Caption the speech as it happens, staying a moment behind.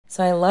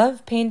So I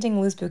love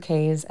painting loose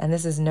bouquets, and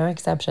this is no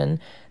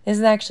exception. This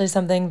is actually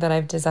something that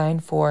I've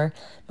designed for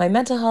my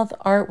mental health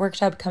art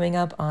workshop coming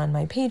up on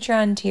my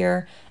Patreon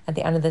tier at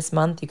the end of this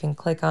month. You can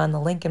click on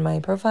the link in my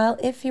profile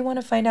if you want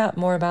to find out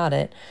more about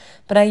it.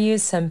 But I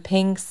use some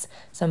pinks,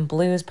 some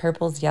blues,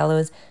 purples,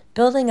 yellows,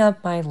 building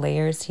up my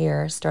layers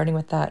here, starting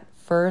with that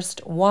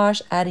first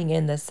wash, adding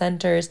in the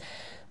centers.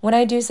 When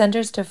I do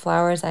centers to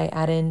flowers, I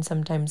add in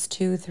sometimes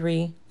 2,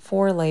 3,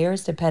 4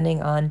 layers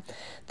depending on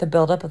the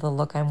buildup of the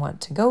look I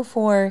want to go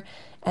for.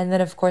 And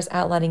then, of course,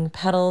 outlining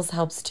petals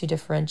helps to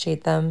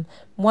differentiate them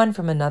one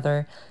from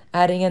another.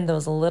 Adding in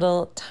those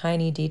little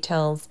tiny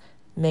details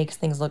makes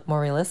things look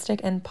more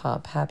realistic and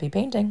pop. Happy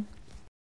painting!